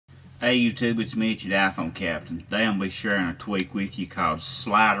Hey YouTube, it's Mitch at iPhone Captain. Today I'm going to be sharing a tweak with you called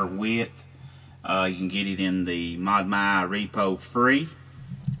SliderWidth. You can get it in the ModMy repo free,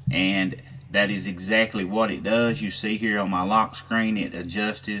 and that is exactly what it does. You see here on my lock screen, it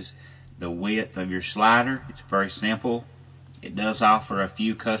adjusts the width of your slider. It's very simple. It does offer a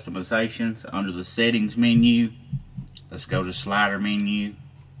few customizations under the settings menu. Let's go to slider menu.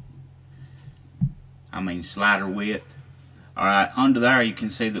 Slider width. Alright, under there you can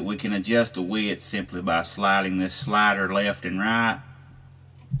see that we can adjust the width simply by sliding this slider left and right.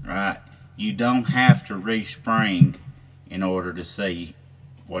 Right, you don't have to respring in order to see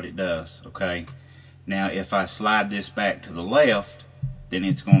what it does. Okay, now if I slide this back to the left, then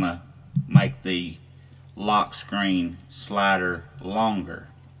it's going to make the lock screen slider longer.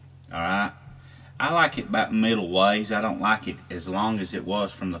 Alright, I like it about middle ways. I don't like it as long as it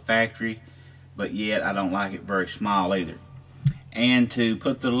was from the factory, but yet I don't like it very small either. And to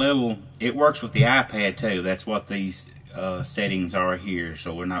put the little, it works with the iPad too. That's what these settings are here,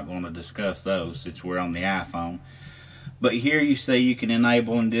 so we're not going to discuss those since we're on the iPhone. But here you see you can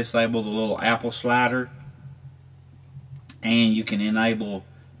enable and disable the little Apple slider, and you can enable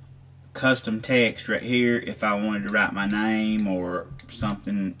custom text right here. If I wanted to write my name or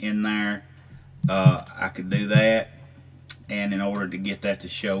something in there, I could do that. And in order to get that to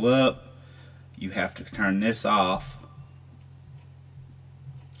show up, you have to turn this off,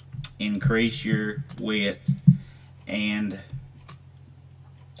 increase your width, and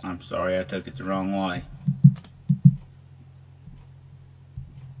I'm sorry, I took it the wrong way,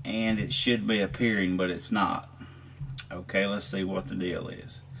 and it should be appearing, but it's not. Okay, let's see what the deal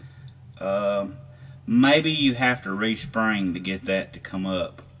is. Maybe you have to respring to get that to come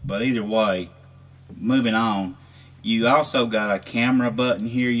up, but either way, moving on, you also got a camera button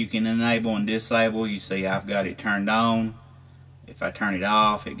here you can enable and disable. You see I've got it turned on. If I turn it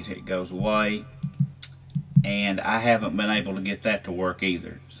off, it goes away, and I haven't been able to get that to work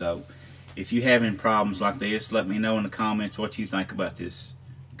either. So if you have any problems like this, let me know in the comments what you think about this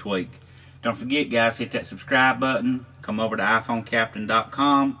tweak. Don't forget, guys, hit that subscribe button, come over to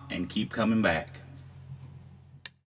iPhonecaptain.com, and keep coming back.